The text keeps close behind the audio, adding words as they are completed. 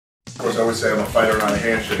course, I always say I'm a fighter, not a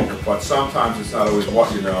handshaker, but sometimes it's not always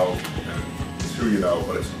what you know and it's who you know,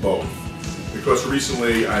 but it's both. Because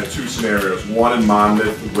recently I had two scenarios. One in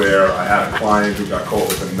Monmouth, where I had a client who got caught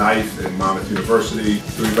with a knife in Monmouth University,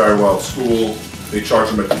 doing very well at school. They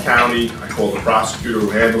charged him at the county. I called the prosecutor who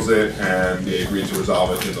handles it, and they agreed to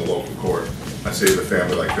resolve it in the local court. I saved the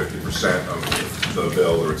family like 50% of the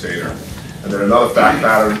bill, the retainer. And then another fact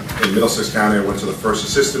pattern in Middlesex County, I went to the first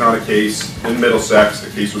assistant on a case in Middlesex. The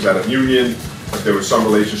case was out of Union, but there was some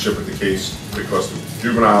relationship with the case because the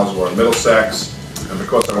juveniles were in Middlesex. And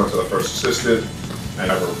because I went to the first assistant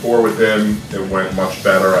and I have a rapport with him, it went much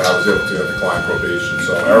better. I was able to get the client probation.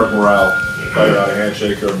 So Eric Morrell, Fighter Not A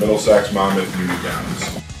Handshaker, Middlesex, Monmouth, Union counties.